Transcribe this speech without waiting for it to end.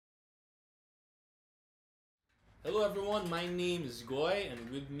Hello everyone, my name is Goy and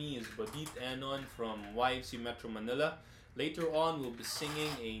with me is Bodit Enon from YFC Metro Manila. Later on, we'll be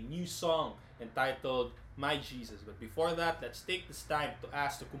singing a new song entitled My Jesus. But before that, let's take this time to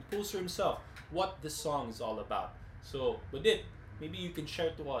ask the composer himself what this song is all about. So, Bodit, maybe you can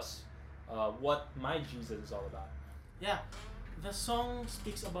share to us what My Jesus is all about. Yeah, the song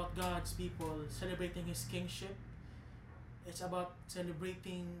speaks about God's people celebrating His kingship. It's about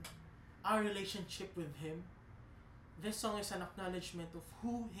celebrating our relationship with Him. This song is an acknowledgement of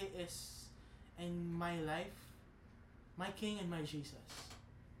who He is in my life, my King and my Jesus.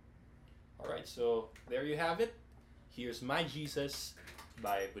 Alright, so there you have it. Here's My Jesus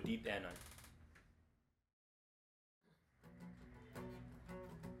by Bodit Enon.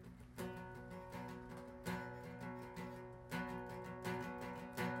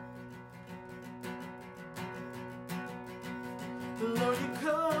 Lord, you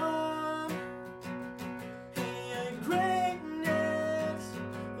come in your greatness.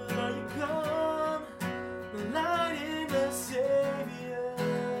 Lord, you come, light in the Savior.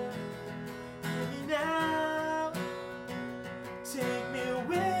 Hear me now, take me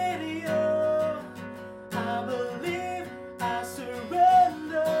with you. I believe, I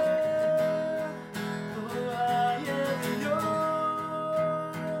surrender. Oh, I am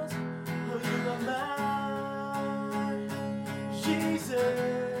yours. Oh, you are mine. Jesus,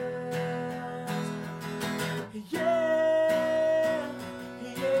 yeah,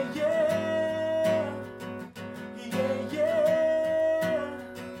 yeah, yeah, yeah, yeah.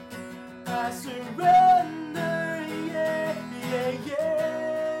 I surrender, yeah, yeah, yeah,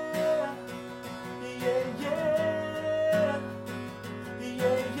 yeah, yeah,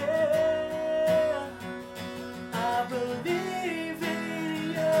 yeah, yeah. I believe in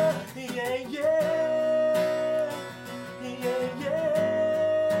you, yeah, yeah.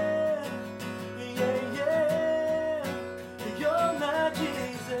 You're my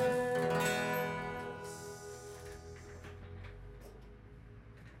Jesus.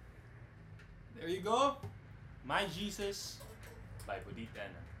 There you go. My Jesus by Bodit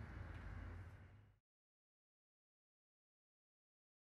Enon.